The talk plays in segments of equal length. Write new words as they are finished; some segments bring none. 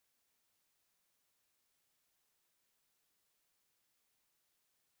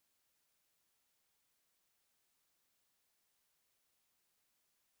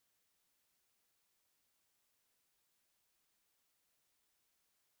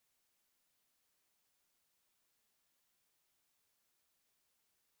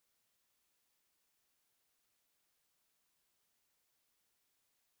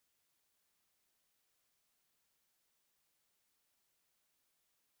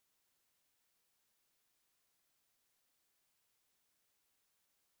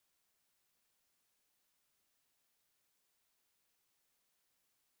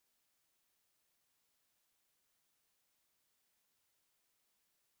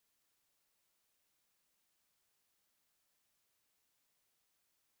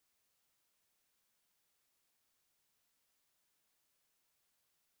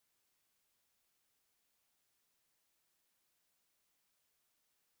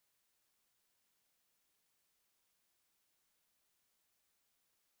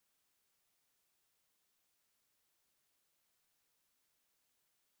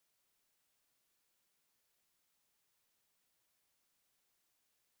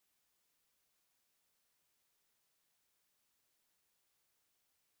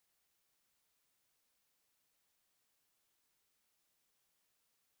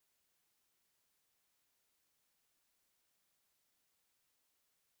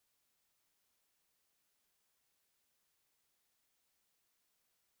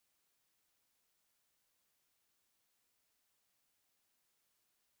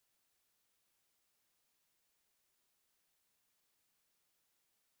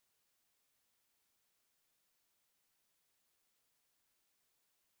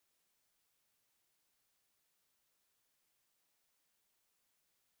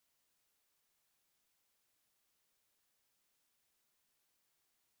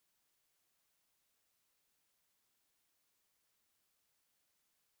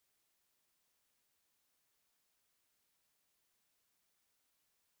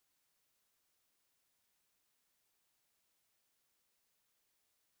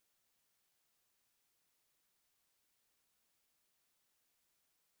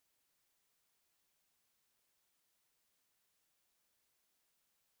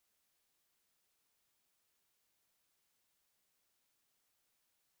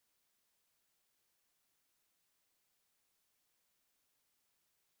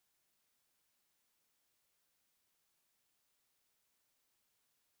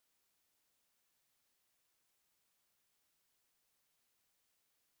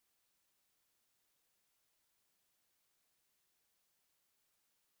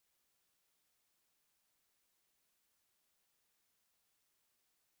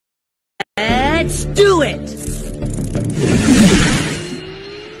Let's do it!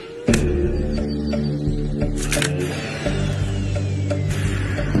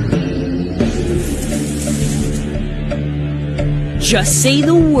 Just say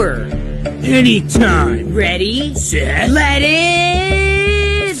the word. Anytime. Ready, Set, let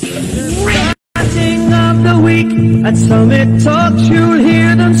it... Starting of the week at Summit Talks, you'll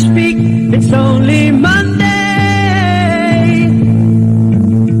hear them speak. It's only Monday.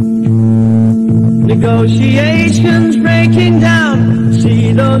 Negotiations breaking down.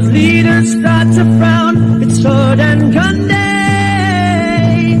 See those leaders start to frown. It's sword and gun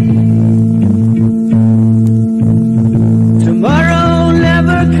day. Tomorrow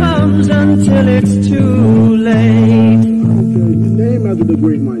never comes until it's too late. Name after the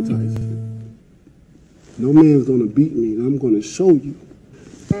great Mike Tyson. No man's gonna beat me, and I'm gonna show you.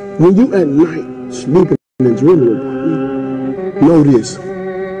 When you at night sleeping and dreaming about me, know this.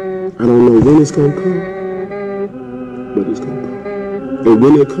 I don't know when it's gonna come, but it's gonna come. And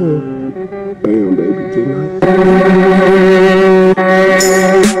when it comes, bam, baby, good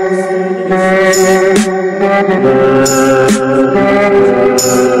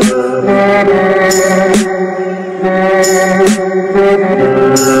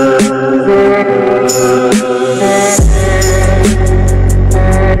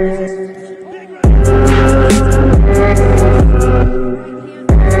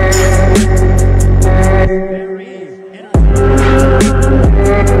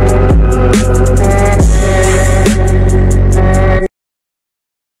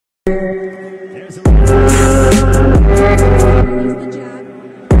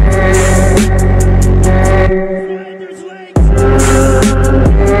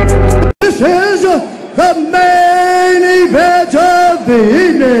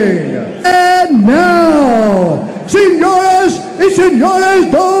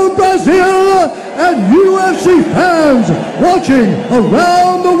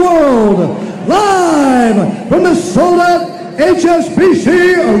around the world, live from the sold-out HSBC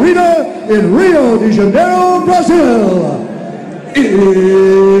Arena in Rio de Janeiro, Brazil. It's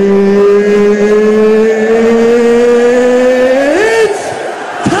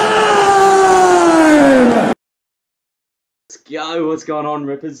time! Let's go. What's going on,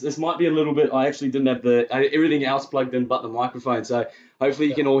 Rippers? This might be a little bit, I actually didn't have everything else plugged in but the microphone, so hopefully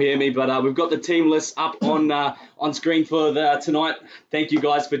you can all hear me, but we've got the team list up on screen for tonight. Thank you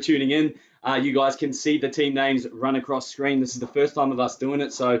guys for tuning in. You guys can see the team names run across screen. This is the first time of us doing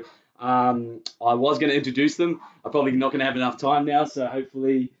it, so I was going to introduce them. I'm probably not going to have enough time now, so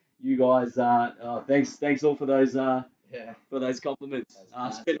hopefully you guys, thanks all for those compliments.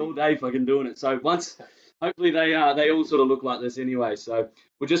 I spent all day fucking doing it. So hopefully they all sort of look like this anyway. So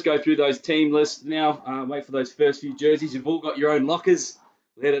we'll just go through those team lists now. Wait for those first few jerseys. You've all got your own lockers.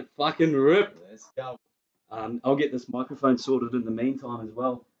 Let it fucking rip. Let's go. I'll get this microphone sorted in the meantime as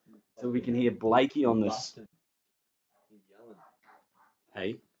well, so we can hear Blakey on this. Yelling.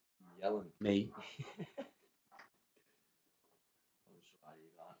 Hey. Yelling. Me.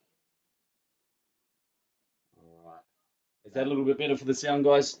 Alright. Is that a little bit better for the sound,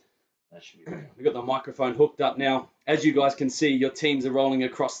 guys? That should be right. We've got the microphone hooked up now. As you guys can see, your teams are rolling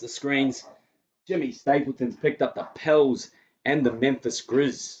across the screens. Jimmy Stapleton's picked up the Pels and the Memphis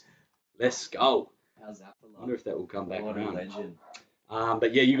Grizz. Let's go. How's that for love? I wonder if that will come back What a around. legend.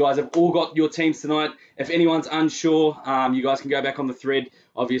 But yeah, you guys have all got your teams tonight. If anyone's unsure, you guys can go back on the thread.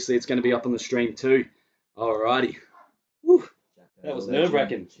 Obviously, it's going to be up on the stream too. Alrighty. Woo. That was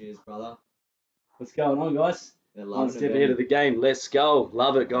nerve-wracking. Cheers, brother. What's going on, guys? One step ahead of the game. Let's go.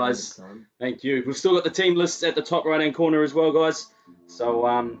 Love it, guys. Thank you. We've still got the team lists at the top right-hand corner as well, guys.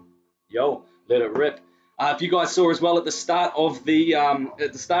 So, yo, let it rip. If you guys saw as well at the start of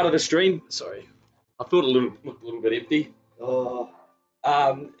the stream, sorry, I thought looked a little bit empty. Oh.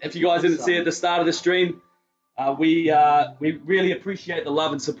 If you guys didn't see at the start of the stream, we really appreciate the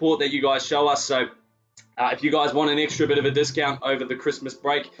love and support that you guys show us. So if you guys want an extra bit of a discount over the Christmas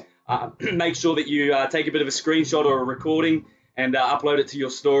break, make sure that you take a bit of a screenshot or a recording and upload it to your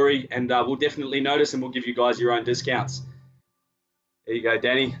story, and we'll definitely notice and we'll give you guys your own discounts. There you go,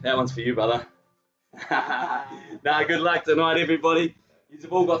 Danny. That one's for you, brother. Good luck tonight, everybody.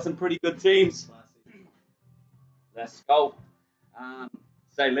 You've all got some pretty good teams. Let's go.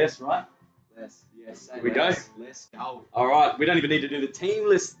 Say less, right? Less, yes. Here we go. Let's go. All right. We don't even need to do the team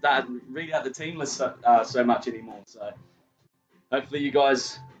list, read out the team list so much anymore. So hopefully you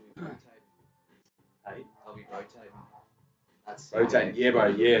guys... Hey? I'll be rotating. That's Rotating. Yeah, bro.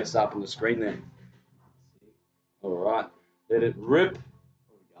 Yeah, it's up on the screen there. All right. Let it rip.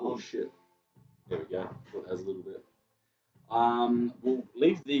 Oh, shit. There we go. Thought that was a little bit. We'll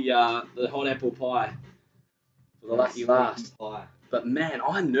leave the hot apple pie for the lucky last. Pie. But man,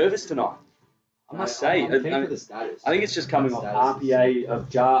 I'm nervous tonight. I must say, I'm keen for the status. I think it's just coming off RPA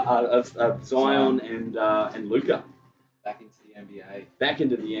of Zion and Luca. Back into the NBA. Back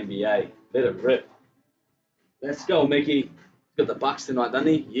into the NBA. Let it rip. Let's go, Mickey. Got the Bucks tonight, doesn't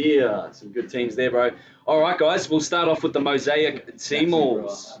he? Yeah, some good teams there, bro. All right, guys, we'll start off with the Mosaic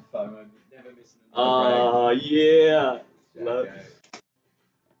Tmalls. Never missing Oh, yeah. Love.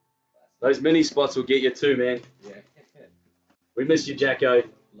 Those mini spots will get you too, man. Yeah. We miss you, Jacko.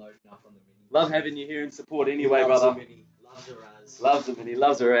 Loading up on the mini. Love having you here in support anyway, Loves brother. a mini. Loves a Raz. Loves the mini,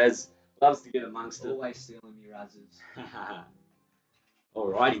 loves her as. Loves to get amongst it. Always stealing me Razes.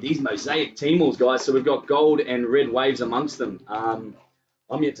 Alrighty, these Mosaic Tmals, guys. So we've got gold and red waves amongst them. I'm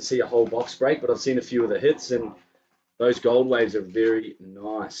yet to see a whole box break, but I've seen a few of the hits, and those gold waves are very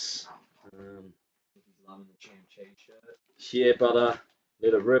nice. He's loving the Champ Cheese shirt. Yeah, brother.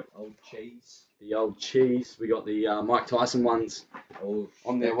 Let it rip. Old cheese. The old cheese. We got the Mike Tyson ones Oh,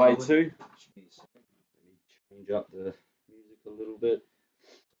 on their way too. Cheese. Let me change up the music a little bit.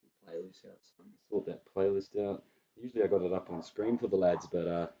 Playlist out. Sort that playlist out. Usually I got it up on screen for the lads, but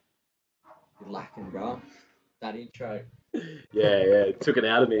You're lacking, bro. That intro. yeah, it took it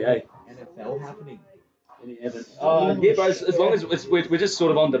out of me, eh? NFL happening. Yeah, bro. As long as we're just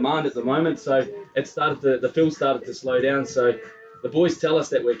sort of on demand at the moment, so the film started to slow down. So the boys tell us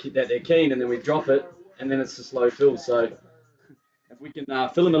that they're keen, and then we drop it, and then it's a slow fill. So if we can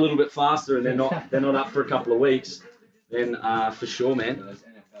fill them a little bit faster, and they're not up for a couple of weeks, then for sure, man. Those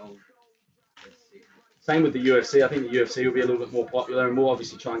NFL. Same with the UFC. I think the UFC will be a little bit more popular, and we'll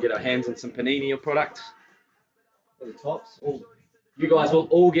obviously try and get our hands on some Panini product. For the tops. You guys will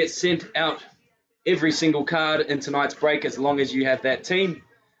all get sent out every single card in tonight's break as long as you have that team.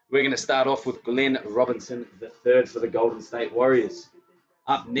 We're going to start off with Glenn Robinson III for the Golden State Warriors.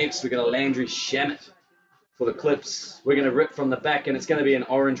 Up next, we're going to Landry Shamet for the Clips. We're going to rip from the back, and it's going to be an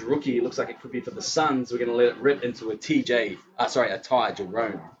orange rookie. It looks like it could be for the Suns. We're going to let it rip into a Ty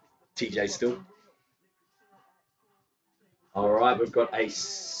Jerome. TJ still. All right, we've got a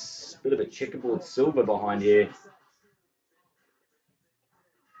bit of a checkerboard silver behind here.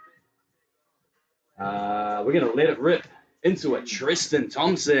 We're going to let it rip into a Tristan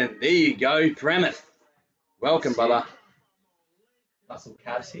Thompson. There you go, Pramith. Welcome, brother. Nice little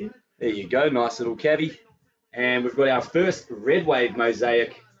calves here. There you go, nice little cabbie. And we've got our first red wave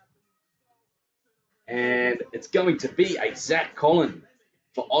mosaic. And it's going to be a Zach Collin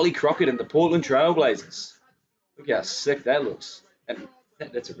for Ollie Crockett and the Portland Trailblazers. Look how sick that looks. And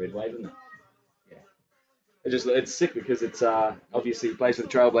that's a red wave, isn't it? Yeah. It's sick because it's obviously he plays for the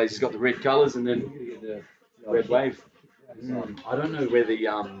Trailblazers. He's got the red colours and then red wave. I don't know where the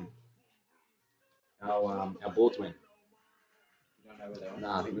our boards went. You don't know where they are?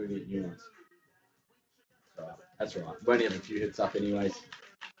 Nah, I think we're gonna get new ones. That's right. We only have a few hits up, anyways.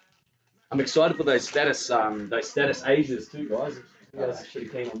 I'm excited for those status Asias too, guys. You guys are pretty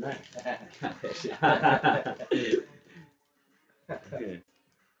keen on that. Yeah.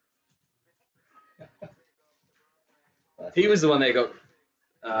 He was the one that got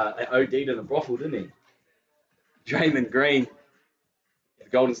OD'd in the brothel, didn't he? Draymond Green, the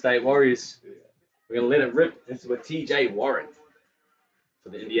Golden State Warriors. We're going to let it rip into a TJ Warren for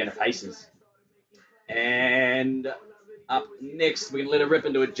the Indiana Pacers. And up next, we're going to let it rip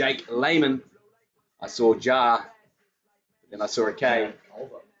into a Jake Layman. I saw Jar, then I saw a K.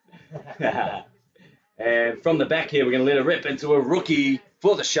 And from the back here, we're going to let it rip into a rookie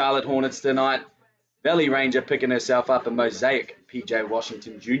for the Charlotte Hornets tonight. Valley Ranger picking herself up a Mosaic, PJ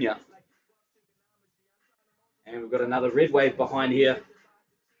Washington Jr. And we've got another red wave behind here.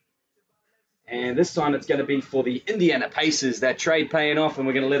 And this time it's going to be for the Indiana Pacers. That trade paying off, and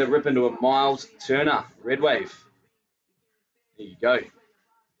we're going to let it rip into a Miles Turner red wave. There you go.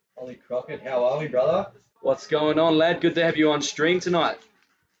 Ollie Crockett, how are we, brother? What's going on, lad? Good to have you on stream tonight.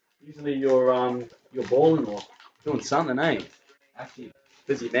 Usually you're balling or doing something, eh? Active.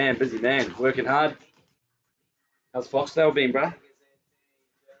 Busy man, working hard. How's Foxdale been, bro?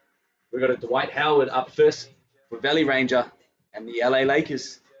 We've got a Dwight Howard up first for Valley Ranger and the LA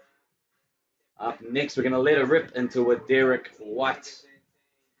Lakers. Up next, we're going to let it rip into a Derek White.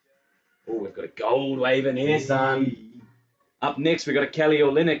 Oh, we've got a gold wave in here, son. Up next, we've got a Kelly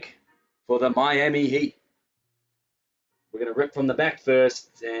Olynyk for the Miami Heat. We're going to rip from the back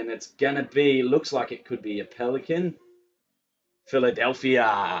first, and it's going to be, looks like it could be a Pelican.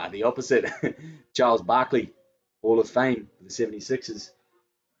 Philadelphia, the opposite. Charles Barkley, Hall of Fame for the 76ers.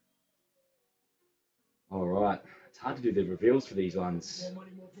 All right. It's hard to do the reveals for these ones.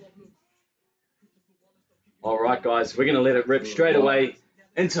 All right, guys, we're going to let it rip straight away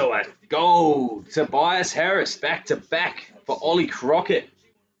into it. Gold. Tobias Harris, back to back for Ollie Crockett.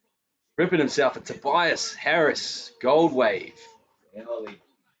 Ripping himself a Tobias Harris gold wave. Yeah, Ollie.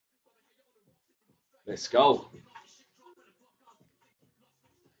 Let's go.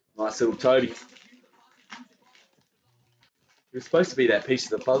 Nice little Toby. He was supposed to be that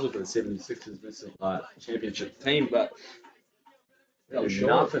piece of the puzzle for the 76ers missing championship team, but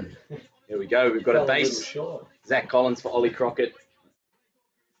nothing. Here we go. We've got a base. Zach Collins for Ollie Crockett.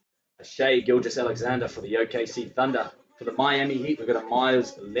 A Shea Gilgeous-Alexander for the OKC Thunder. For the Miami Heat, we've got a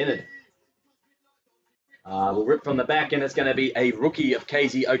Myers Leonard. We'll rip from the back, and it's going to be a rookie of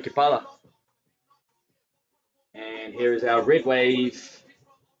KZ Okipala. And here is our red wave.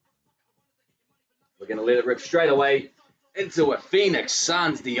 We're going to let it rip straight away into a Phoenix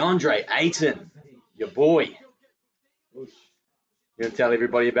Suns DeAndre Ayton. Your boy. You going to tell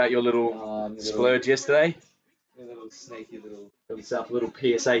everybody about your little splurge yesterday? A little snaky little. Got yourself a little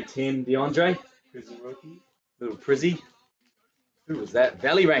PSA 10, DeAndre. Prison rookie. Little Prizzy. Who was that?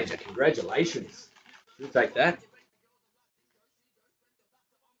 Valley Ranger. Congratulations. We'll take that.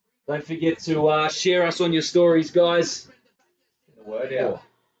 Don't forget to share us on your stories, guys. Get the word out.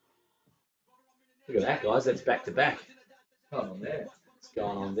 Look at that, guys. That's back to back. Come on there. What's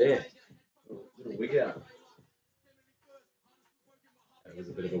going on there? Little wig out. That was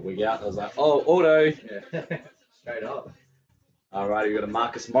a bit of a wig out. I was like, oh, auto. Yeah. Straight up. All right, we've got a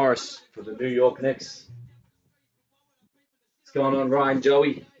Marcus Morris for the New York Knicks. What's going on, Ryan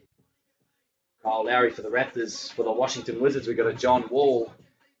Joey? Kyle Lowry for the Raptors. For the Washington Wizards, we've got a John Wall.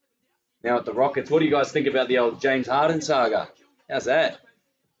 Now at the Rockets. What do you guys think about the old James Harden saga? How's that?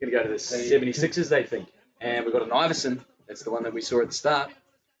 Going to go to the 76ers, they think. And we've got an Iverson. That's the one that we saw at the start.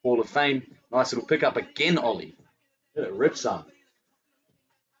 Hall of Fame. Nice little pickup again, Ollie. Look at it rip some.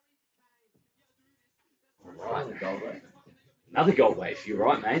 All right. Another gold wave. You're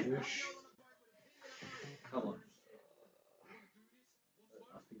right, mate. Come on.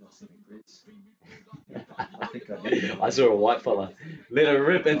 I think I did. I saw a white fella. Let it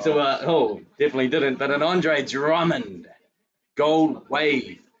rip into definitely didn't, but an Andre Drummond gold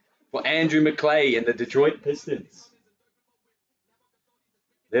wave for Andrew McClay and the Detroit Pistons.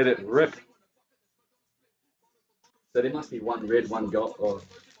 Let it rip. So there must be one red, one gold. Oh,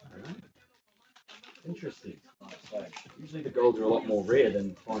 I don't know. Interesting. Usually the golds are a lot more rare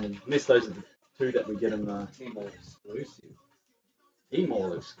than finding, unless those are the two that we get in the Tmall exclusive.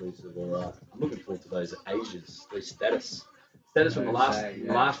 Tmall exclusive. Or I'm looking forward to those Asians, those status. Status from the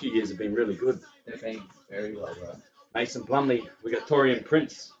last few years have been really good. They've been very well, bro. Mason Plumlee, we got Torian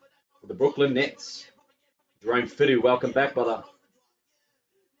Prince for the Brooklyn Nets. Jerome Fidu, welcome back, brother.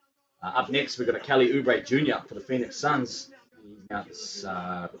 Up next, we've got a Kelly Oubre Jr. for the Phoenix Suns. He's now at this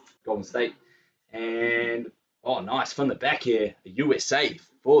Golden State. And, oh, nice, from the back here, the USA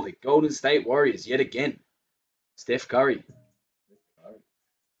for the Golden State Warriors yet again. Steph Curry.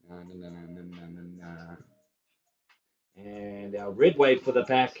 And our red wave for the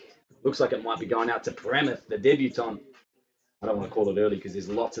pack. Looks like it might be going out to Paramoth, the debutant. I don't want to call it early because there's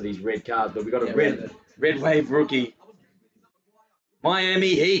lots of these red cards, but we got a red wave rookie.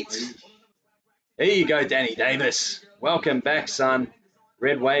 Miami Heat. There you go, Danny Davis. Welcome back, son.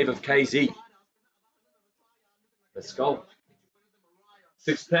 Red wave of KZ. Let's go.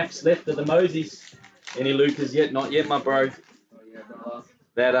 6 packs left of the Mosies. Any Lucas yet? Not yet, my bro.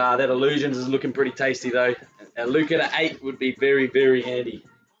 That Illusions is looking pretty tasty though. A Luca to 8 would be very, very handy.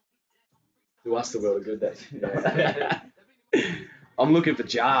 Do us the world of good. That. I'm looking for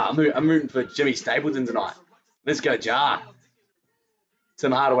Jar. I'm rooting for Jimmy Stapleton tonight. Let's go, Jar.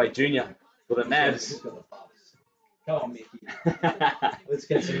 Tim Hardaway Jr. for the Mavs. Come on, Mickey. Let's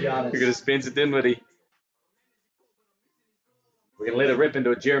get some Giannis. We're going to Spencer Dinwiddie. We're going to let it rip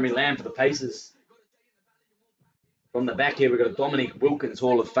into a Jeremy Lamb for the Pacers. From the back here, we've got a Dominique Wilkins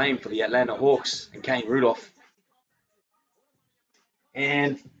Hall of Fame for the Atlanta Hawks and Kane Rudolph.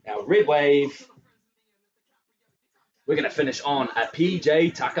 And our red wave, we're going to finish on a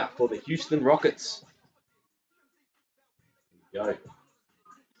PJ Tucker for the Houston Rockets. There you go.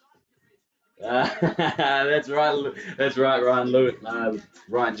 That's right, Ryan Lewis,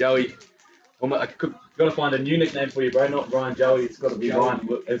 Ryan Joey. I've got to find a new nickname for you, bro. Not Ryan Joey. It's got to be Ryan.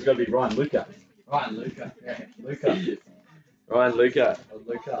 It's got to be Ryan Luca. Ryan Luca. Yeah, Luca. Ryan Luca.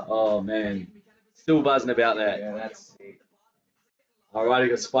 Luca. Oh man, still buzzing about that. Yeah, that's sick. All right, we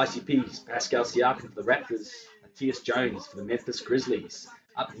got Spicy Peas, Pascal Siakam for the Raptors, Matthias Jones for the Memphis Grizzlies.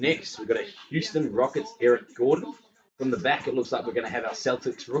 Up next, we've got a Houston Rockets, Eric Gordon. From the back, it looks like we're going to have our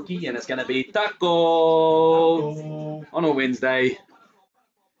Celtics rookie, and it's going to be Taco on a Wednesday.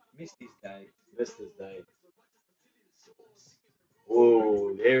 Missed his day. Missed his day.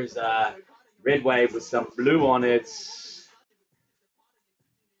 Oh, there's a red wave with some blue on it.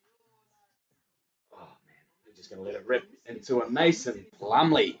 Oh man, we're just gonna let it rip into a Mason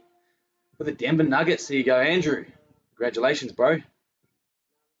Plumley for the Denver Nuggets. There you go, Andrew. Congratulations, bro.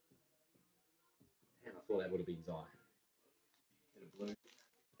 Damn, I thought that would have been Zion.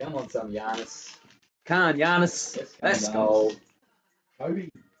 Come on, some Giannis. Come on, Giannis. Let's go. Kobe.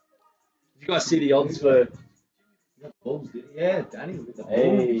 Did you guys see the odds for? Bulls, did he? Yeah, Danny with the Bulls.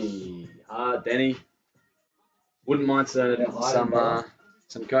 Hey, Danny. Wouldn't mind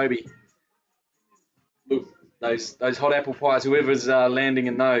some Kobe. Look, those hot apple pies. Whoever's landing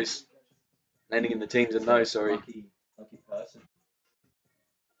in the teams in those. Sorry. Lucky person.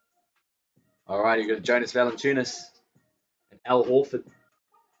 All right, you got Jonas Valanciunas and Al Horford.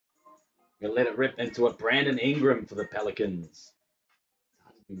 Gonna let it rip into a Brandon Ingram for the Pelicans. It's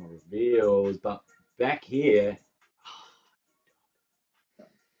hard to do my reveals, but back here,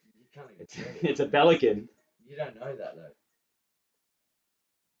 You can't even it's a Pelican. You don't know that though.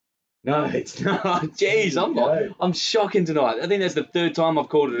 No, it's not. Jeez, I'm shocking tonight. I think that's the third time I've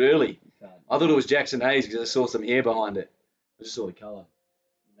called it early. I thought it was Jackson Hayes because I saw some hair behind it. I just saw the colour.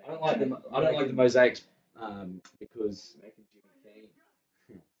 I don't like the mosaics because.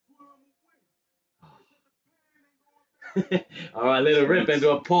 All right, let it rip into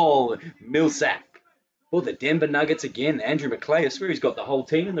a Paul Millsap. For the Denver Nuggets again. Andrew McClay. I swear he's got the whole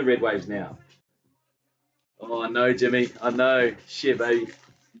team in the Red Waves now. Oh, I know, Jimmy. I know. Shit, baby.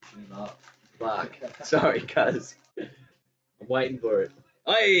 Fuck. Sorry, cuz. I'm waiting for it.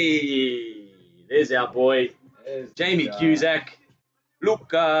 Hey, there's our boy. Jamie Cusack.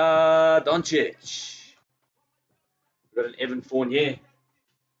 Luka Doncic. We've got an Evan Fournier.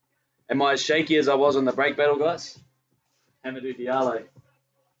 Am I as shaky as I was on the break battle, guys? Hamidou Diallo.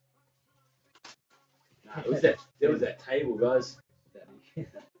 Nah, there was that table, guys.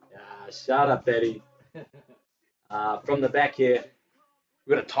 Shut up, Daddy. From the back here,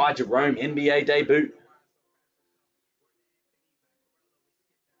 we've got a Ty Jerome NBA debut.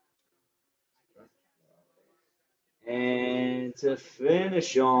 And to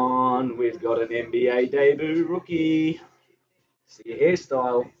finish on, we've got an NBA debut rookie. See your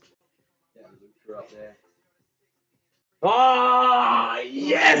hairstyle. Yeah, Luka up there. Ah,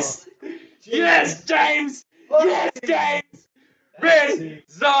 yes! Yes, James! Yes, James! Red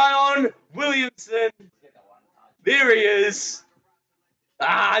Zion Williamson. There he is.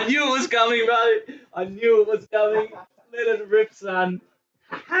 I knew it was coming, bro. I knew it was coming. Let it rip, son.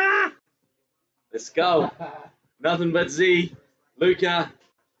 Let's go. Nothing but Z. Luca.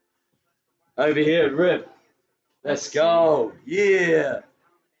 Over here at Rip. Let's go. Yeah.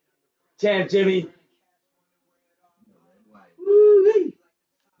 Champ Jimmy. Woo-wee.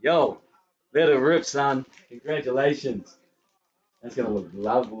 Yo, let it rip, son. Congratulations. That's gonna look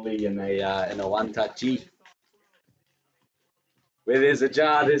lovely in a one-touchy. Where there's a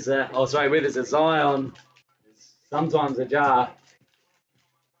jar, there's a. Oh, sorry. Where there's a Zion, there's sometimes a jar.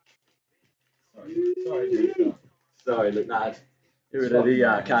 Sorry, Luka. Sorry, look, nah. Get rid of the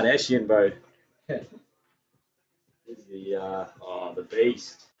Kardashian, bro. There's the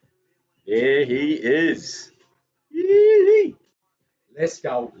beast. There he is. Yee. Let's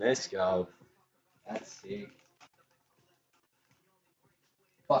go. Let's go. That's sick.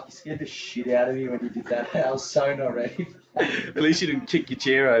 Fuck, you scared the shit out of me when you did that. I was so not ready. At least you didn't kick your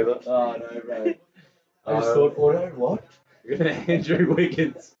chair over. Oh, no, bro. I just thought, auto, what? Andrew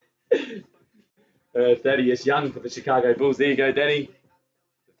Wiggins. Thaddeus Young for the Chicago Bulls. There you go, Danny.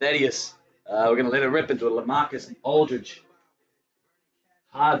 Thaddeus. We're going to let it rip into a LaMarcus Aldridge.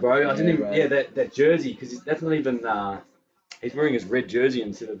 Hard, bro. I didn't even. Yeah, that jersey, because that's not even. He's wearing his red jersey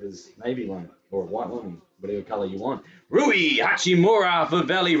instead of his navy one, or a white one, whatever color you want. Rui Hachimura for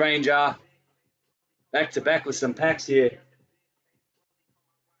Valley Ranger. Back to back with some packs here.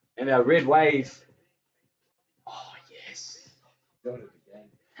 And our red wave. Oh, yes. Doing it again.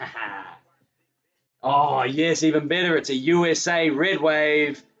 Haha. Oh, yes, even better. It's a USA red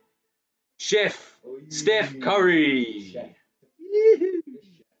wave. Chef Steph Curry.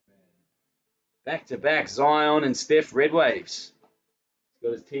 Back to back Zion and Steph red waves. He's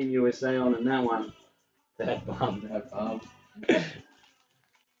got his Team USA on in that one. That bum. That bum.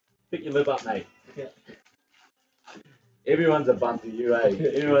 Pick your lip up, mate. Everyone's a bum to you, eh?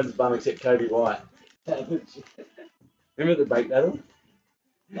 Everyone's a bum except Kobe White. Remember the break battle?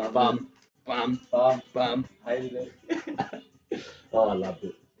 Bum. Hated it. Oh, I loved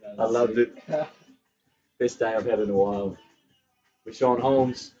it. Yeah, I loved sick. it. Best day I've had in a while. With Sean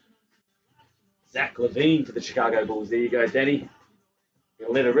Holmes. Zach Levine for the Chicago Bulls. There you go, Danny.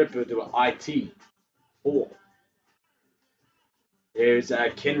 You'll let it rip into an IT 4. There's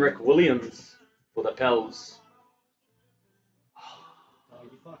Kenrick Williams for the Pels. Oh,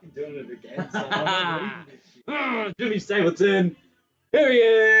 you're fucking doing it again. So I'm not Jimmy Stapleton. Here he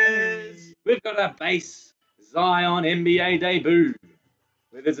is. We've got a base Zion NBA debut.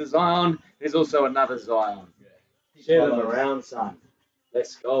 Where there's a Zion, there's also another Zion. Share them around, son.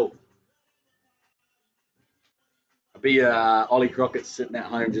 Let's go. I'll be Ollie Crockett sitting at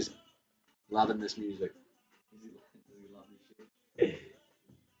home just loving this music.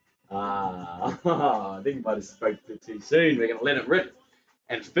 I think I might have spoke a bit too soon. We're going to let it rip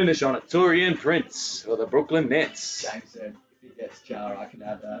and finish on a Torian Prince for the Brooklyn Nets. James said, if he gets Jar, I can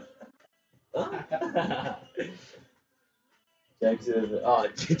have that. James said, oh,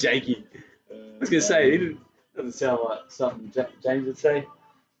 Jakey. I was going to say, it doesn't sound like something James would say.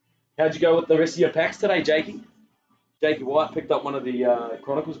 How'd you go with the rest of your packs today, Jakey? Jakey White picked up one of the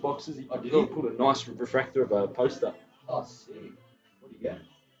Chronicles boxes. He put a nice refractor of a poster. Oh, sick. What do you get?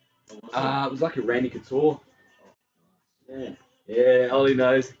 It was like a Randy Couture. Yeah, Ollie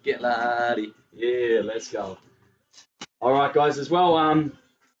knows. Get lardy. Yeah, let's go. All right, guys, as well.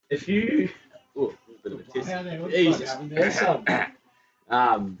 If you, oh, a bit of a test. Jesus.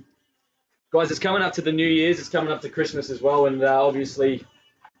 Guys, it's coming up to the New Year's. It's coming up to Christmas as well, and obviously,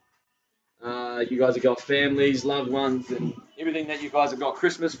 you guys have got families, loved ones, and everything that you guys have got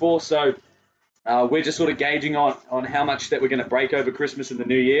Christmas for. So we're just sort of gauging on how much that we're going to break over Christmas and the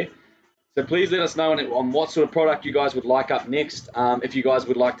New Year. So please let us know on what sort of product you guys would like up next. If you guys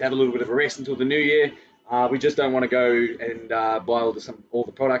would like to have a little bit of a rest until the New Year, we just don't want to go and buy all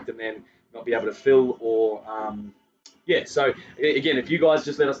the product and then not be able to fill or yeah. So again, if you guys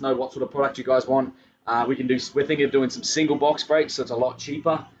just let us know what sort of product you guys want, we can do. We're thinking of doing some single box breaks, so it's a lot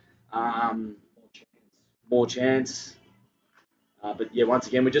cheaper, more chance. But yeah, once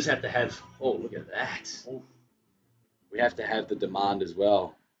again, we just have to have. Oh, look at that! We have to have the demand as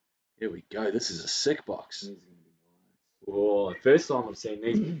well. Here we go. This is a sick box. Oh, first time I've seen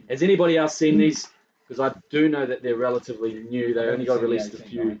these. Has anybody else seen these? Because I do know that they're relatively new. They only got released a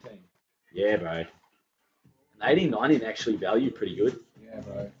few. Yeah, bro. And 1819 actually valued pretty good. Yeah,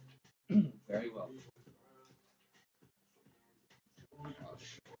 bro. Very well.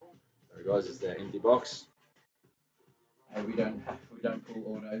 Sorry, guys, it's the empty box. Hey, we don't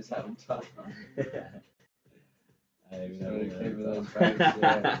pull autos, haven't time. Hey, Keep those breaks,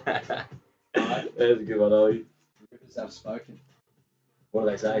 yeah. Alright. There's a good one, Ollie. The Rippers have spoken. What do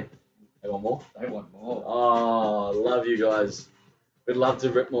they say? They want more? They want more. Oh, love you guys. We'd love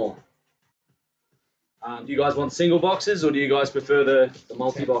to rip more. Do you guys want single boxes or do you guys prefer the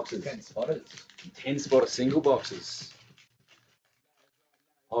multi boxes? 10 spotters. 10 spotter single boxes.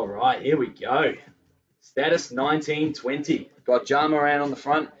 All right, here we go. Status 1920. Got Jamaran on the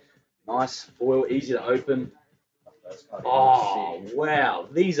front. Nice foil, easy to open. Oh, wow.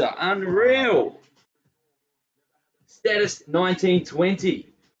 These are unreal. Status 1920.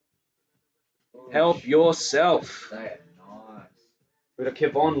 Help yourself. They are nice. We've got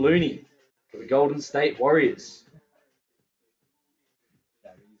Kevon Looney for the Golden State Warriors.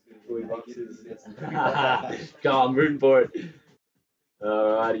 Go on, rooting for it.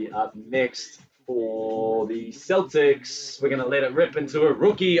 Alrighty, up next for the Celtics, we're going to let it rip into a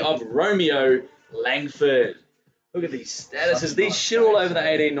rookie of Romeo Langford. Look at these statuses. These shit all over the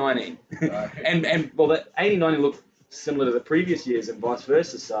 18-19. and well, the 18-19 look similar to the previous years and vice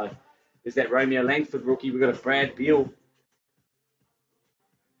versa. So there's that Romeo Langford rookie. We've got a Brad Beal.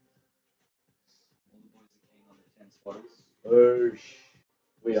 Oh,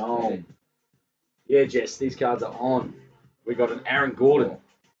 we on. Yeah, Jess, these cards are on. We got an Aaron Gordon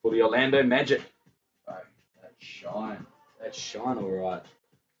for the Orlando Magic. Right, that shine. That's shine, all right.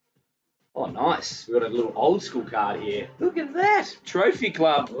 Oh, nice. We got a little old school card here. Look at that. Trophy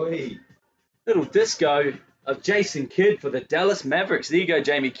Club. Oi. Little disco of Jason Kidd for the Dallas Mavericks. There you go,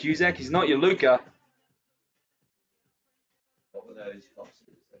 Jamie Cusack. He's not your Luka. What were those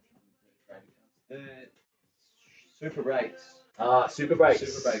boxes that come with the Super Breaks. Super Breaks.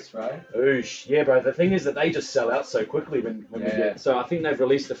 Super Breaks, right? Oosh. Yeah, bro. The thing is that they just sell out so quickly when we get. So I think they've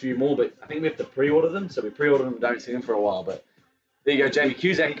released a few more, but I think we have to pre-order them. So we pre-order them and don't see them for a while. But there you go, Jamie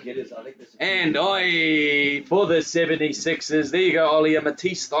Cusack. And Oi for the 76ers. There you go, Ollie. A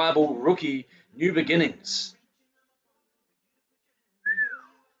Matisse Thybulle rookie. New beginnings.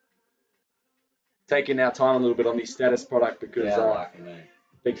 Taking our time a little bit on the status product because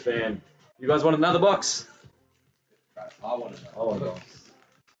big fan. You guys want another box? I want another box.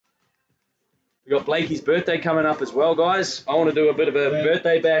 We got Blakey's birthday coming up as well, guys. I want to do a bit of a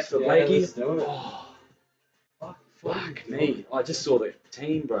birthday bash for Blakey. Let's do it. Oh, fuck me. I just saw the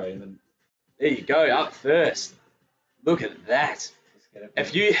team, bro. And then, there you go, up first. Look at that.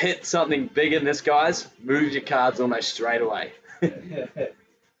 If you hit something big in this, guys, move your cards almost straight away.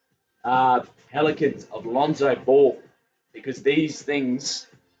 Pelicans of Lonzo Ball, because these things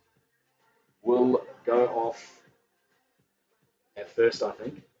will go off at first, I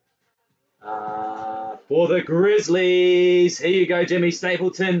think. For the Grizzlies, here you go, Jimmy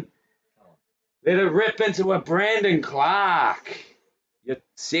Stapleton. Let it rip into a Brandon Clark. Your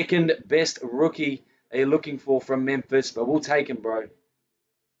second best rookie that you're looking for from Memphis, but we'll take him, bro.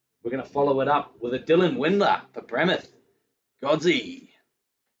 We're going to follow it up with a Dylan Windler for Bremeth. Godsey.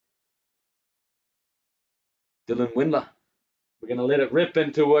 Dylan Windler. We're going to let it rip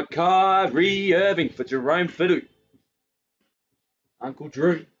into a Kyrie Irving for Jerome Fidu. Uncle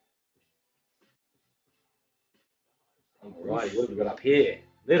Drew. Alrighty, what have we got up here?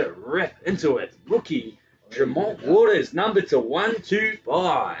 Let it rip into it. Rookie Tremont Waters, number to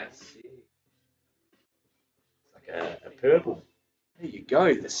 125. It's like a purple. There you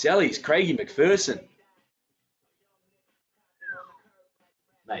go. The Sallies, Craigie McPherson.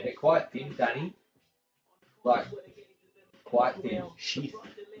 Mate, They're quite thin, Danny. Like, quite thin. she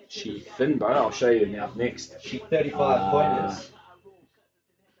thin, bro. I'll show you now next. She 35 pointers.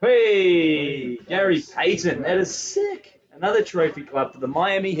 Hey, Gary Payton. That is sick. Another trophy club for the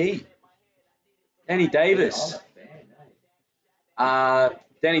Miami Heat. Danny Davis.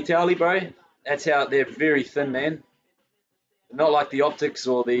 Danny Towley, bro. That's how they're very thin, man. Not like the optics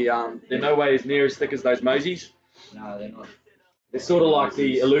or the they're no way as near as thick as those Mosies. No, they're not. They're sort of like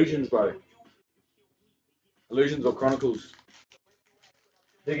the Illusions, bro. Illusions or Chronicles.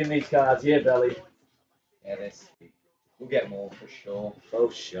 Digging these cards, yeah, Belly. Yeah, they're sick. We'll get more for sure.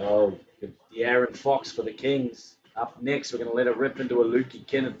 For sure. The Aaron Fox for the Kings. Up next, we're going to let it rip into a Lukey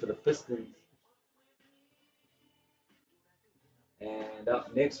Kennan for the Pistons. And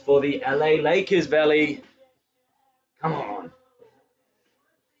up next for the LA Lakers, Belly. Come on.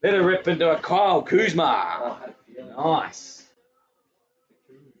 Let it rip into a Kyle Kuzma. Nice.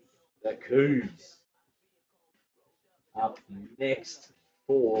 The Kuz. Up next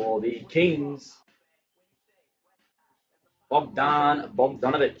for the Kings. Bogdan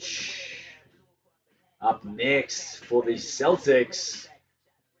Bogdanovic. Up next for the Celtics.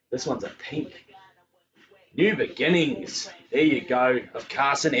 This one's a pink. New Beginnings. There you go. Of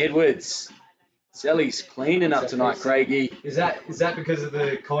Carson Edwards. Sally's cleaning up tonight, Craigie. Is that because of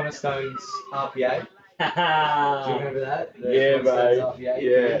the Cornerstones RPA? Do you remember that? The Yeah, bro. Cornerstones RPA? Yeah.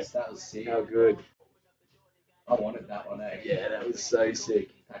 Yes, that was sick. How good. I wanted that one, eh? Yeah, that was so sick.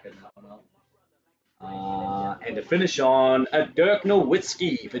 Packing that one up. And to finish on, a Dirk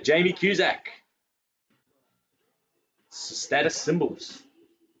Nowitzki for Jamie Cusack. Status symbols.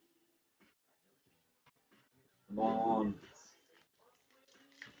 Come on.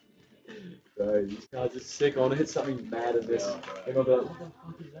 Bro, these cards are sick. I want to hit something mad in this. And I'll be like, what the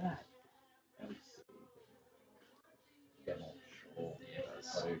fuck is that?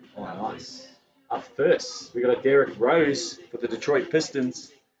 Oh, nice. Up first, we got a Derrick Rose for the Detroit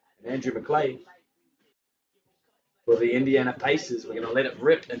Pistons and Andrew McClay for the Indiana Pacers. We're going to let it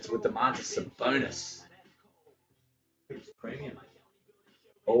rip into a Domantas Sabonis. Premium.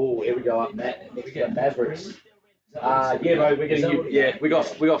 Oh, here we go up, Matt. Next we get Mavericks. Yeah, bro, we're getting yeah. We got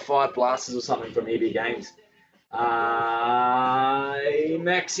 5 blasters or something from EB Games.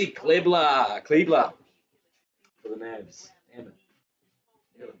 Maxi Klebler for the Mavs. Damn it.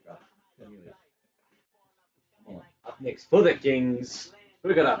 Come on. Up next for the Kings,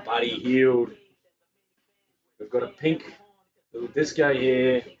 we've got our Buddy Hield. We've got a pink little disco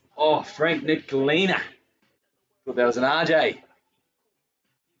here. Oh, Frank Nicolina. Thought that was an RJ.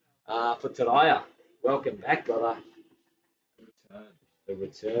 For Taraya. Welcome back, brother. The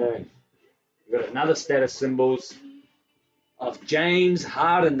return. We've got another status symbols of James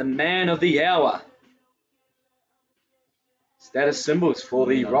Harden, the man of the hour. Status symbols for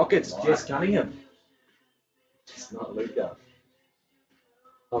the Rockets, Jess Cunningham. It's not Luka.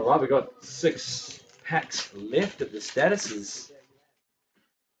 All right, we've got 6 packs left of the statuses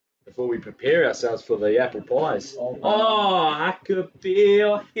before we prepare ourselves for the apple pies. Oh, I could be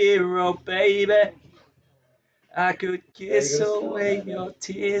your hero, baby. I could kiss away your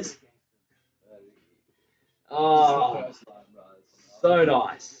tears. Oh, so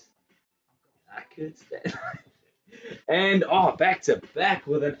nice. I could stand. And back to back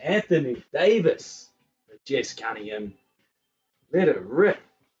with an Anthony Davis. Jess Cunningham. Let it rip.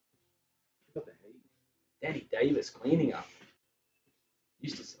 Danny Davis cleaning up.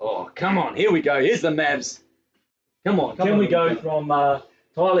 Come on. Here we go. Here's the Mavs. Come on. Can we go from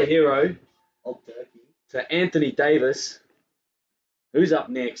Tyler Hero to Anthony Davis? Who's up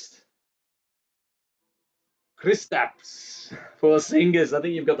next? Kristaps for Singers. I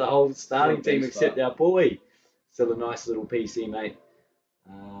think you've got the whole starting Still a team beast, except bro. our boy. Still a nice little PC, mate.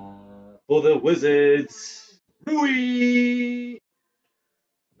 For the Wizards, Rui.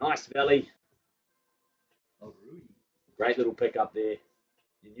 Nice, Valley. Oh, Rui. Great little pick up there.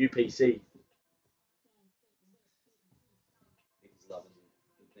 Your new PC. He's loving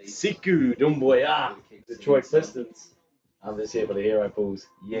the beast. Siku Dumboya. Keep Detroit singing, Pistons. I'm just here for the hero pools.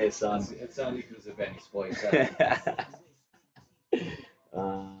 Yeah, son. It's only because of Benny Spoy.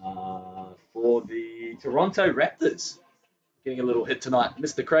 For the Toronto Raptors, getting a little hit tonight,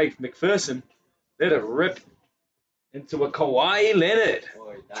 Mr. Craig McPherson. Let it rip into a Kawhi Leonard.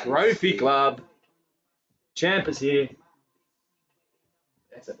 Trophy Club. Champ is here.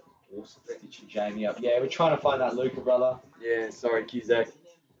 That's an awesome. Stitching Jamie up. Yeah, we're trying to find that Luca brother. Yeah, sorry, Kizak.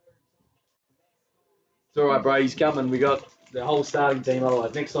 It's all right, bro. He's coming. We got the whole starting team.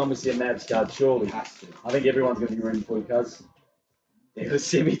 Otherwise, next time we see a Mavs card, surely. Has to. I think everyone's going to be rooting for you, cuz. There's a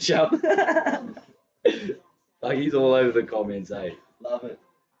semi-chub. Like, he's all over the comments, eh? Love it.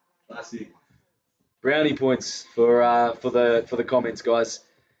 Classic. Brownie points for the comments, guys.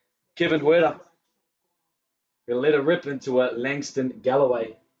 Kevin Huerta. Gonna let it rip into a Langston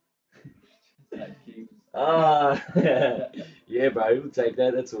Galloway. Yeah, bro, we'll take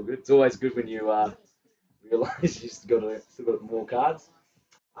that. That's all good. It's always good when you realize you still got more cards.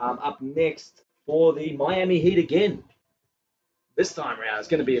 Up next for the Miami Heat again. This time around, it's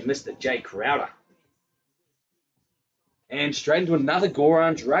going to be a Mr. Jay Crowder. And straight into another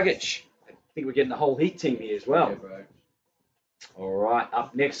Goran Dragic. I think we're getting the whole Heat team here as well. Yeah, bro. All right,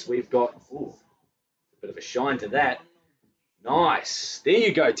 up next we've got a bit of a shine to that. Nice. There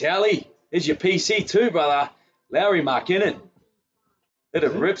you go, Tally. There's your PC too, brother. Lowry McKinnon. Let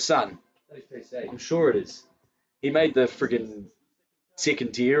it rip, son. That is PC. I'm sure it is. He made the friggin'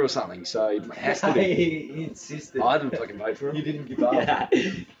 second tier or something, so it has to be. He insisted. I didn't fucking vote for him. You didn't give up. Yeah.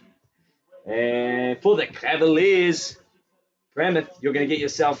 And for the Cavaliers, Pramith, you're going to get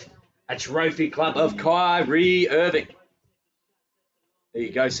yourself a trophy club of Kyrie Irving. There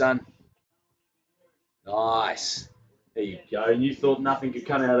you go, son. Nice. There you go. And you thought nothing could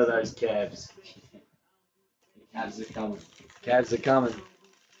come out of those Cavs. Cavs are coming. Cavs are coming.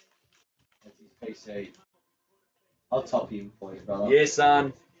 That's his PC. I'll top him for you, brother. Yeah,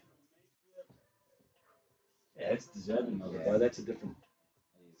 son. Yeah, it's deserving, mother, bro. That's a different.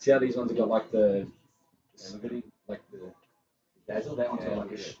 See how these ones have got like the. Yeah, look at him. Like the. Dazzle, that one's Yeah,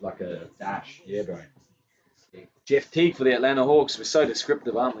 got like a dash. Yeah, bro. Jeff Teague for the Atlanta Hawks. We're so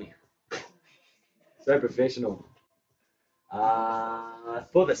descriptive, aren't we? So professional.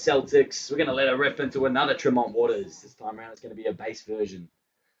 For the Celtics, we're going to let it rip into another Tremont Waters. This time around, it's going to be a base version.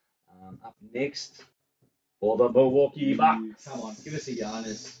 Up next, for the Milwaukee Bucks. Come on, give us a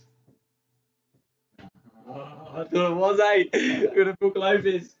Giannis. I thought it was, eh? Good at Brook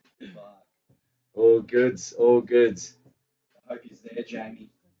Lopez. Fuck. All goods, all goods. I hope he's there, Jamie.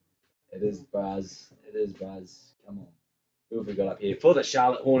 It is Buzz. It is Buzz. Come on. Who have we got up here? For the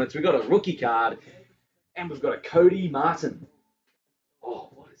Charlotte Hornets, we've got a rookie card, and we've got a Cody Martin. Oh,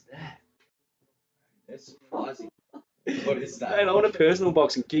 what is that? That's surprising. What is that? Man, I want a personal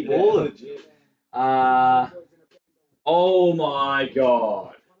box and keep Yeah, all of them. legit. Oh my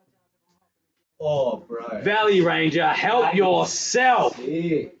God. Oh, bro. Valley Ranger, help yourself.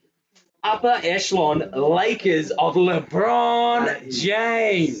 Sick. Upper echelon Lakers of LeBron That is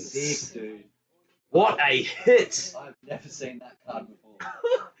James. Sick, dude. What a hit. I've never seen that card before.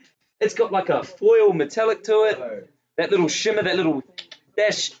 It's got like a foil metallic to it. Bro, That little shimmer, that little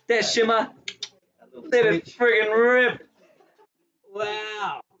dash shimmer. that little Let it twitch. friggin' rip.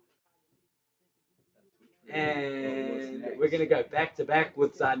 Wow. And we're going to go back to back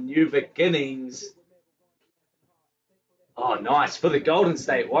with our new beginnings. Oh, nice. For the Golden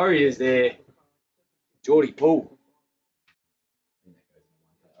State Warriors there. Geordie Poole.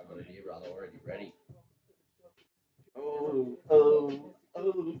 I got it here, brother. Already ready. Oh, oh,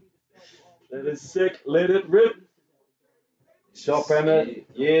 oh. Let it sick. Let it rip. Shot Premier.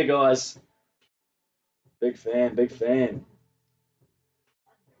 Yeah, guys. Big fan, big fan.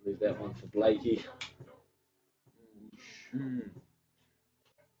 Leave that one for Blakey.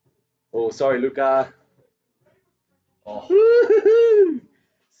 Oh, sorry, Luca. Oh, Woo-hoo-hoo.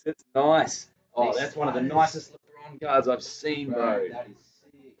 Sits nice. Oh, Nice. that's one of the nicest LeBron cards I've seen, bro. that is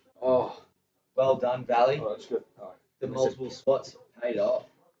sick. Oh, Well done, Valley. that's good. Oh, The multiple spots paid off.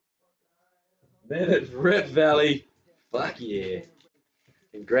 let it rip, Valley. Fuck yeah.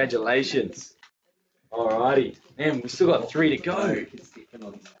 Congratulations. Alrighty. Man, we still got 3 to go. It's different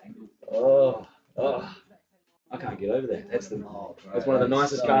on this angle. Oh. I can't get over that. That's Oh, bro, one of the that's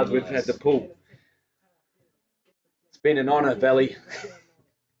nicest so cards we've nice. had to pull. been an honour, Belly.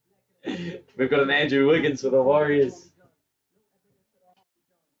 We've got an Andrew Wiggins for the Warriors.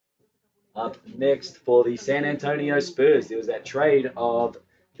 Up next for the San Antonio Spurs, there was that trade of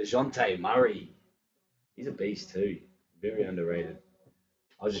DeJounte Murray. He's a beast too. Very underrated.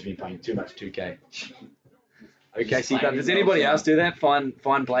 I've just been playing too much 2K. Okay, see, but does anybody else do that? Find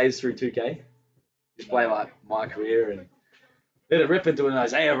players through 2K? Just play like my career and let it rip into an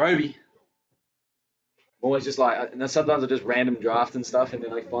Isaiah Roby. I'm always just like, and then sometimes I just random draft and stuff, and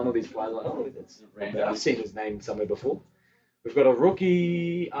then I find all these players like, oh, that's random. I've seen his name somewhere before. We've got a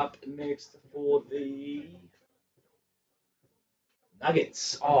rookie up next for the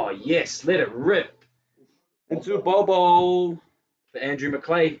Nuggets. Oh, yes, let it rip into Bobo for Andrew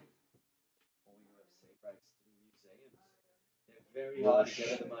McClay. Very hard to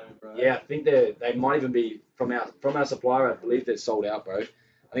get at the moment, bro. Yeah, I think they might even be from our supplier. I believe they're sold out, bro.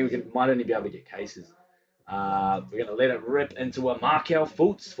 I think might only be able to get cases. We're gonna let it rip into a Markel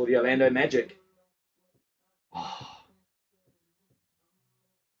Fultz for the Orlando Magic. Oh.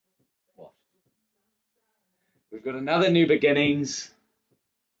 What? We've got another New Beginnings.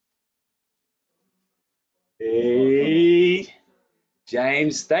 Hey,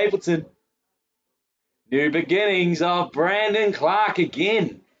 James Stapleton. New Beginnings of Brandon Clark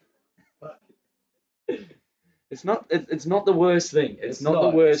again. It's not the worst thing. It's not the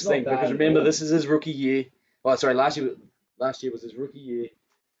worst thing because remember this is his rookie year. Oh, sorry, last year was his rookie year.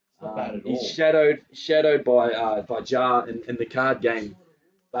 Not bad at all. He's shadowed by Jar in the card game,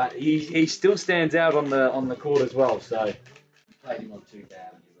 but he still stands out on the court as well. So Played him on 2K,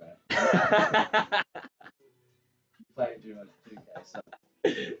 haven't you, bro? Played him too much 2K.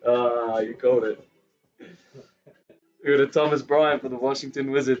 So. You called it. We got a Thomas Bryant for the Washington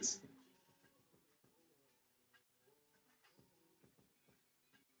Wizards.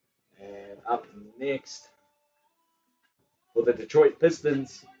 And up next for the Detroit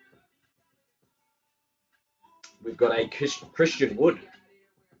Pistons, we've got a Christian Wood.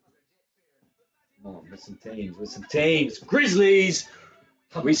 Come on, with some teams. Grizzlies.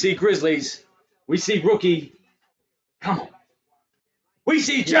 We see Grizzlies. We see rookie. Come on. We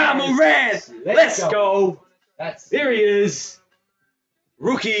see Ja Morant. Let's go. There he is.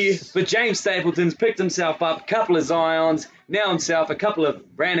 Rookie for James Stapleton's picked himself up. A couple of Zions. Now himself a couple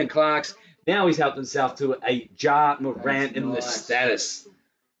of Brandon Clarks. Now he's helped himself to a Ja Morant in the status.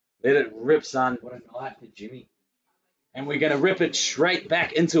 Let it rip, son. What a night for Jimmy. And we're going to rip it straight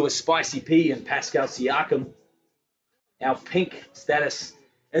back into a Spicy P and Pascal Siakam. Our pink status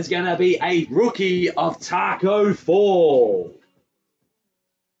is going to be a rookie of Taco Fall.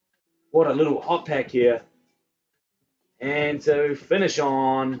 What a little hot pack here. And to finish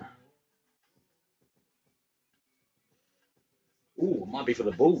on. Ooh, it might be for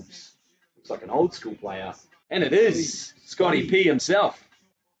the Bulls. Looks like an old school player. And it is Scotty P himself.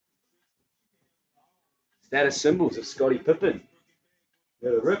 Status symbols of Scottie Pippen.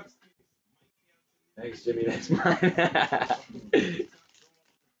 Let it rip. Thanks, Jimmy. That's mine.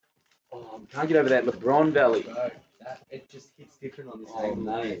 Oh, I can't get over that LeBron Valley. Bro, it just hits different on this Oh, angle.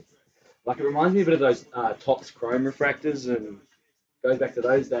 mate. Like, it reminds me a bit of those Topps Chrome refractors and goes back to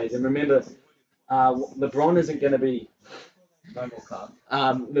those days. And remember, LeBron isn't going to be... No more cards.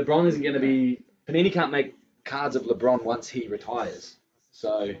 LeBron isn't going to be... Panini can't make cards of LeBron once he retires.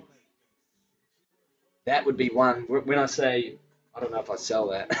 So... That would be one. When I say, I don't know if I sell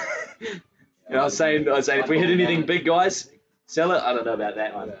that. I was saying if we hit anything big, guys, sell it. I don't know about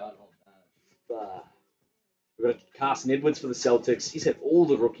that one. We've got Carson Edwards for the Celtics. He's had all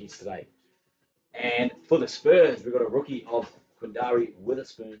the rookies today. And for the Spurs, we've got a rookie of Quindari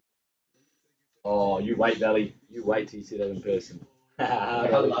Witherspoon. Oh, you wait, Valley. You wait till you see that in person.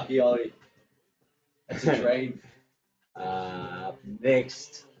 How lucky Ollie. That's a trade.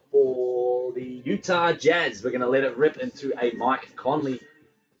 Next. For the Utah Jazz, we're going to let it rip into a Mike Conley.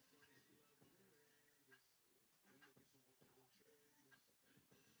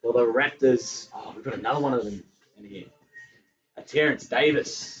 For the Raptors, we've got another one of them in here. A Terrence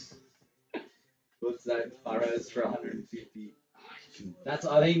Davis. What's that? Burrows for 150. I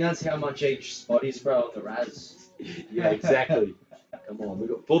think that's how much each spot is, bro, on the Raz. Yeah, exactly. Come on, we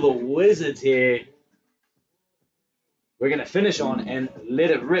got for the Wizards here. We're going to finish on and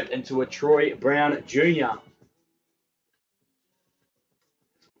let it rip into a Troy Brown Jr.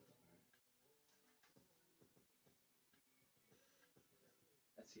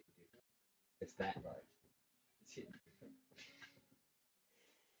 That's it. It's that, bro. That's it.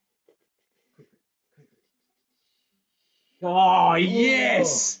 Oh,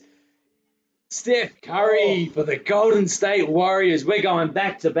 yes! Steph Curry for the Golden State Warriors. We're going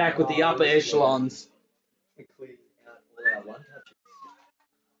back to back with the upper echelons. Quickly out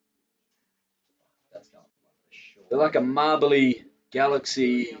They're like a marbly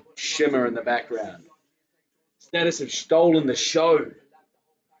galaxy shimmer in the background. Status have stolen the show.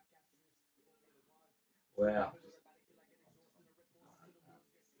 Wow.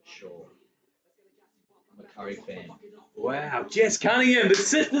 Sure. I'm a Curry fan. Wow. Jess Cunningham, the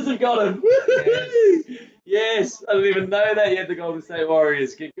sisters have got him. Yes. Yes. I didn't even know that yet, the Golden State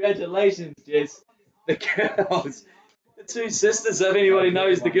Warriors. Congratulations, Jess. The girls. The two sisters, if anybody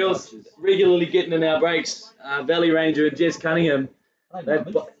knows, the girls regularly getting in our breaks. Valley Ranger and Jess Cunningham. I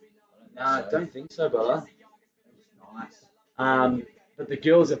don't think so, brother. Nice. But the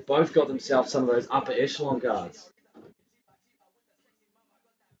girls have both got themselves some of those upper echelon cards.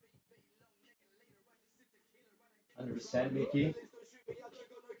 $100, Mickey.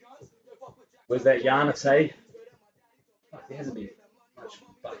 Where's that Giannis, hey? Fuck, there hasn't been much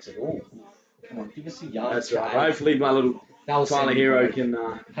bucks at all. Come on, give us a yard. That's right. Hopefully my little Tyler hero can...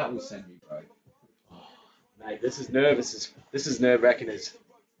 that will send me, bro. Oh, mate, this is nervous. This is nerve-wracking as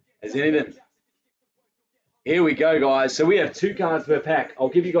anything. Here we go, guys. So we have 2 cards per pack. I'll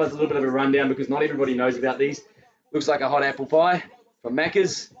give you guys a little bit of a rundown because not everybody knows about these. Looks like a hot apple pie from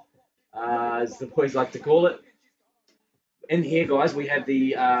Macca's, as the boys like to call it. In here, guys, we have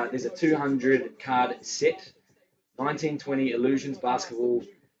there's a 200 card set, 1920 Illusions basketball,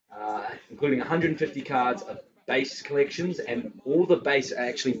 including 150 cards of base collections, and all the base are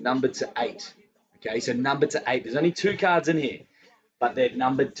actually numbered to 8. Okay, so numbered to 8. There's only 2 cards in here, but they're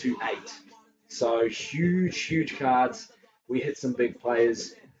numbered to 8. So huge cards. We hit some big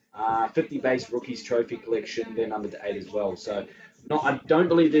players. 50 base rookies trophy collection. They're numbered to 8 as well. So I don't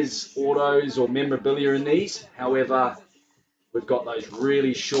believe there's autos or memorabilia in these. However, we've got those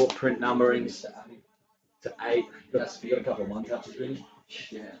really short print numberings to 8. You got a couple of one-touches, really?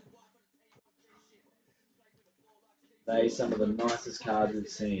 Yeah. They're some of the nicest cards we've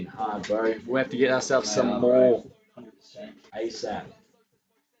seen. Hard, bro. We'll have to get ourselves They some are, more bro. 100%. ASAP.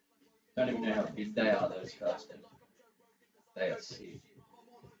 Don't even know how big they are, those cards. They are sick.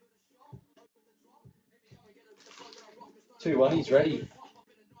 2-1, he's ready.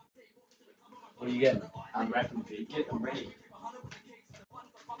 What are you getting? Unwrap them, Pete. Get them ready. What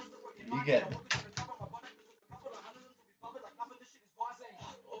are you getting?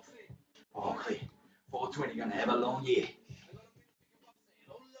 Oakley, 420 gonna have a long year.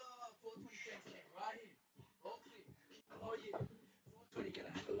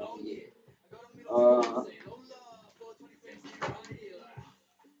 Gonna have a long year. I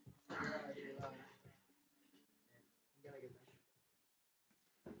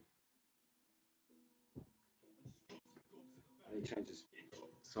need to change this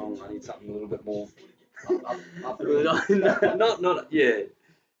song. I need something a little bit more. Not yeah.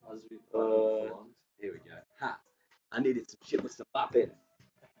 Here we go. Ha! I needed some shit with some bop in it.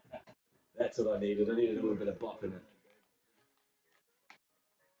 That's what I needed. I needed a little bit of bop in it.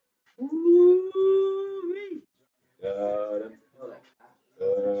 Ooh-wee. I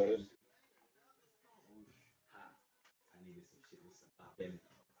needed some shit with some bop in it.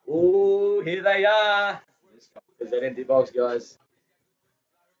 Oh, here they are. There's that empty box, guys.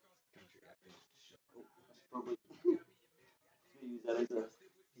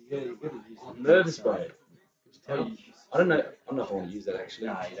 I'm nervous, bro. I don't know. I don't know if I want to use that actually.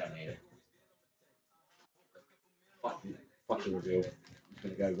 Nah, you don't need it. Fuck the reveal. I'm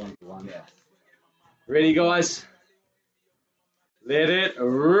just gonna go 1 for 1. Yeah. Ready, guys? Let it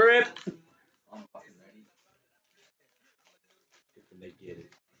rip. I'm fucking ready. They get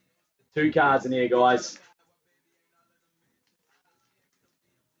it. 2 cards in here, guys.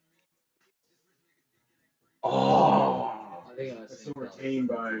 Oh. I think I saw a team,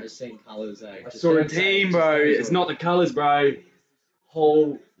 bro. I've seen colours, eh? I saw a team, bro. It's not the colours, bro.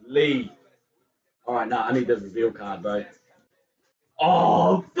 Holy. Alright, no, I need the reveal card, bro.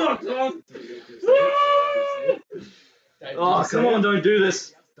 Oh, fuck off. Oh, come on, don't do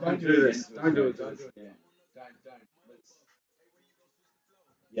this. Don't do this. Don't do it. Don't do it.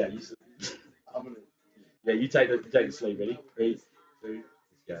 Yeah. Don't. Yeah, you take the sleeve. Ready? 3, 2, let's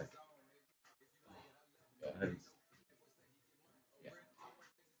go.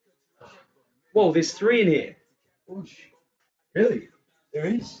 Whoa, there's 3 in here. Really? There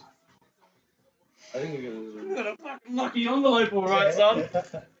is? I think You got a fucking lucky envelope, all right, son.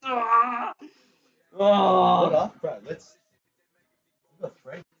 What Oh. up, bro? We've got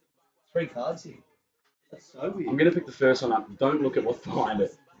 3 cards here. That's so weird. I'm gonna pick the first one up. Don't look at what's behind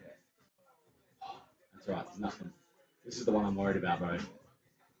it. That's right. There's nothing. This is the one I'm worried about, bro.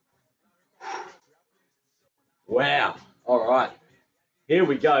 Wow. All right. Here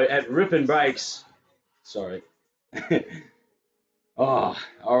we go at Rip and Breaks. Sorry. Oh,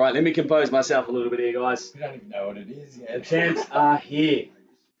 all right. Let me compose myself a little bit here, guys. We don't even know what it is The yet. champs are here. Did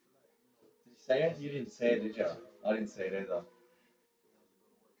you say it? You didn't say it, did you? I didn't say it either.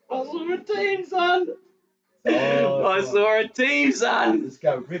 I saw a team, son. Oh, I saw a team, son. let's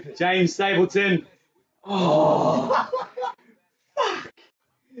go, rip it. James Stapleton. Oh, fuck.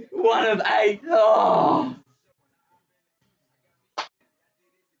 1 of 8. Oh.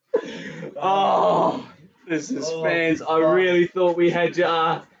 Oh, this is fans. I really thought we had you.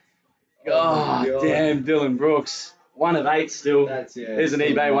 Oh, God. damn, Dylan Brooks. 1 of 8 still. That's it. There's an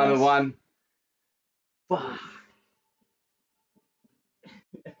Still eBay 1 of nice. 1. Fuck.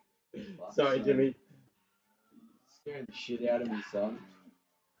 Sorry, son. Jimmy. Scaring the shit out of me, son.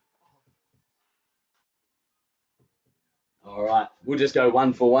 All right, we'll just go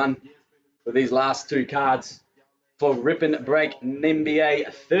 1 for 1 for these last 2 cards. For Rip and Break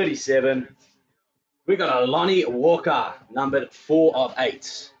NBA 37, we got a Lonnie Walker, numbered 4 of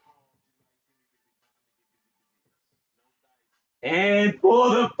 8. And for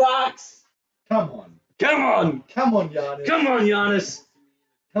the Bucks, Come on. come on, Come on, Giannis. come on, Giannis.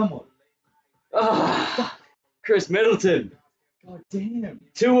 Come on. Ah, Chris Middleton, God damn.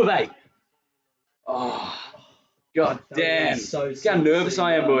 2 of 8. Oh, god That damn. was so Look how sick nervous seeing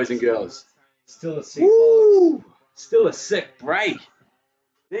I am, that. boys and girls. Still a sick box. Woo! Still a sick break.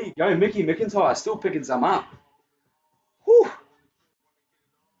 There you go, Mickey McIntyre still picking some up. Whew.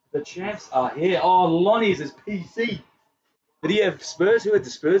 The champs are here. Oh, Lonnie's his PC. Did he have Spurs? Who had the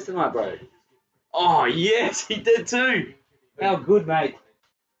Spurs tonight, bro? Oh, yes, he did too. How good, mate.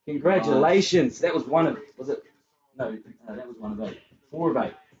 Congratulations. That was one of, was it? No, that was 1 of 8. 4 of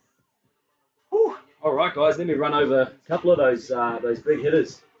 8. Whew. All right, guys, let me run over a couple of those big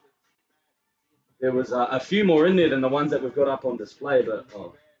hitters. There was a few more in there than the ones that we've got up on display, but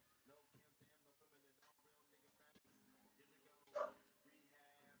oh.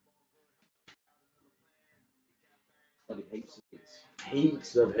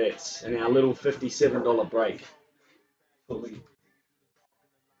 Heaps of hits in our little $57 break.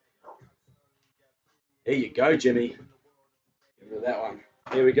 There you go, Jimmy. Get rid of that one.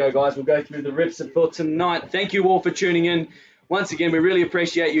 Here we go, guys. We'll go through the rips for tonight. Thank you all for tuning in. Once again, we really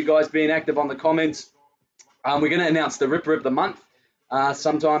appreciate you guys being active on the comments. We're going to announce the Ripper of the Month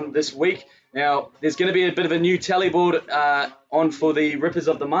sometime this week. Now, there's going to be a bit of a new tally board on for the Rippers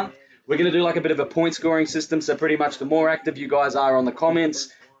of the Month. We're going to do like a bit of a point scoring system, so pretty much the more active you guys are on the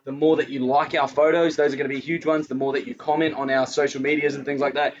comments, the more that you like our photos, those are going to be huge ones, the more that you comment on our social medias and things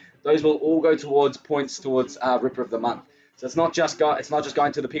like that, those will all go towards points towards Ripper of the Month. So it's not just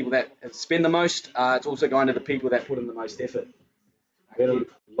going to the people that spend the most, it's also going to the people that put in the most effort.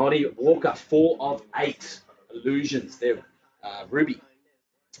 Lonnie Walker, 4 of 8 illusions there. Ruby.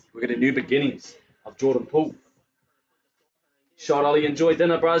 We got a New Beginnings of Jordan Poole. Shot Ollie, enjoy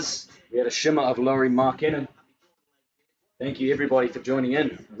dinner, bruz. We had a shimmer of Laurie Markinen. Thank you, everybody, for joining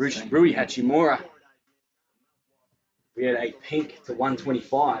in. Rui Hachimura. We had a pink to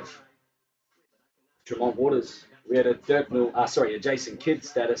 125. Tremont Waters. We had a Jason Kidd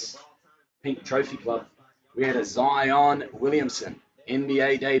status. Pink Trophy Club. We had a Zion Williamson.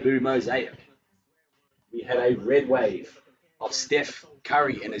 NBA debut Mosaic. We had a red wave of Steph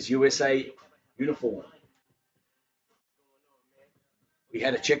Curry in his USA uniform. We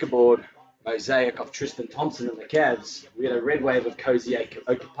had a checkerboard Mosaic of Tristan Thompson and the Cavs. We had a red wave of Cozy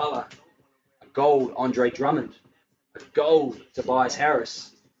Okapala, a gold Andre Drummond, a gold Tobias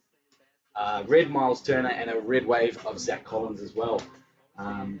Harris, red Miles Turner, and a red wave of Zach Collins as well.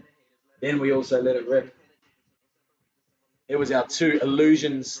 Then we also let it rip. It was our 2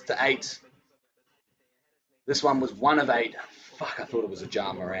 illusions to 8. This one was 1 of 8. Fuck, I thought it was a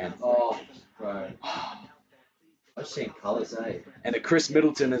Ja Morant. Oh, bro. I've seen colours, eh? And a Chris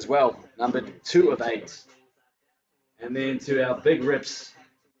Middleton as well, numbered 2 of 8. And then to our big rips,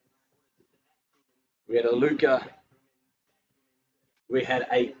 we had a Luka. We had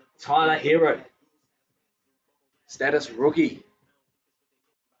a Tyler Hero, status rookie.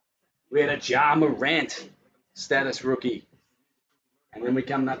 We had a Ja Morant, status rookie. And then we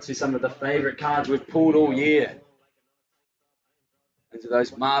come up to some of the favourite cards we've pulled all year. Into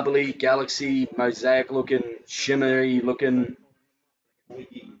those marbly, galaxy, mosaic looking, shimmery looking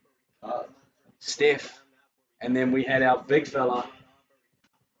Steph. And then we had our big fella.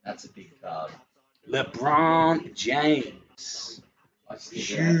 That's a big card. LeBron James. I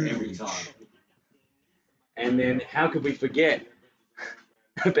stick it out every time. And then how could we forget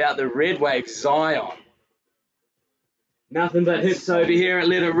about the red wave Zion? Nothing but hits over here at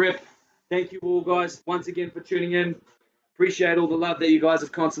Let It Rip. Thank you all, guys, once again for tuning in. Appreciate all the love that you guys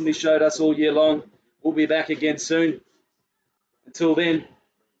have constantly showed us all year long. We'll be back again soon. Until then,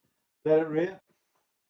 Let it rip.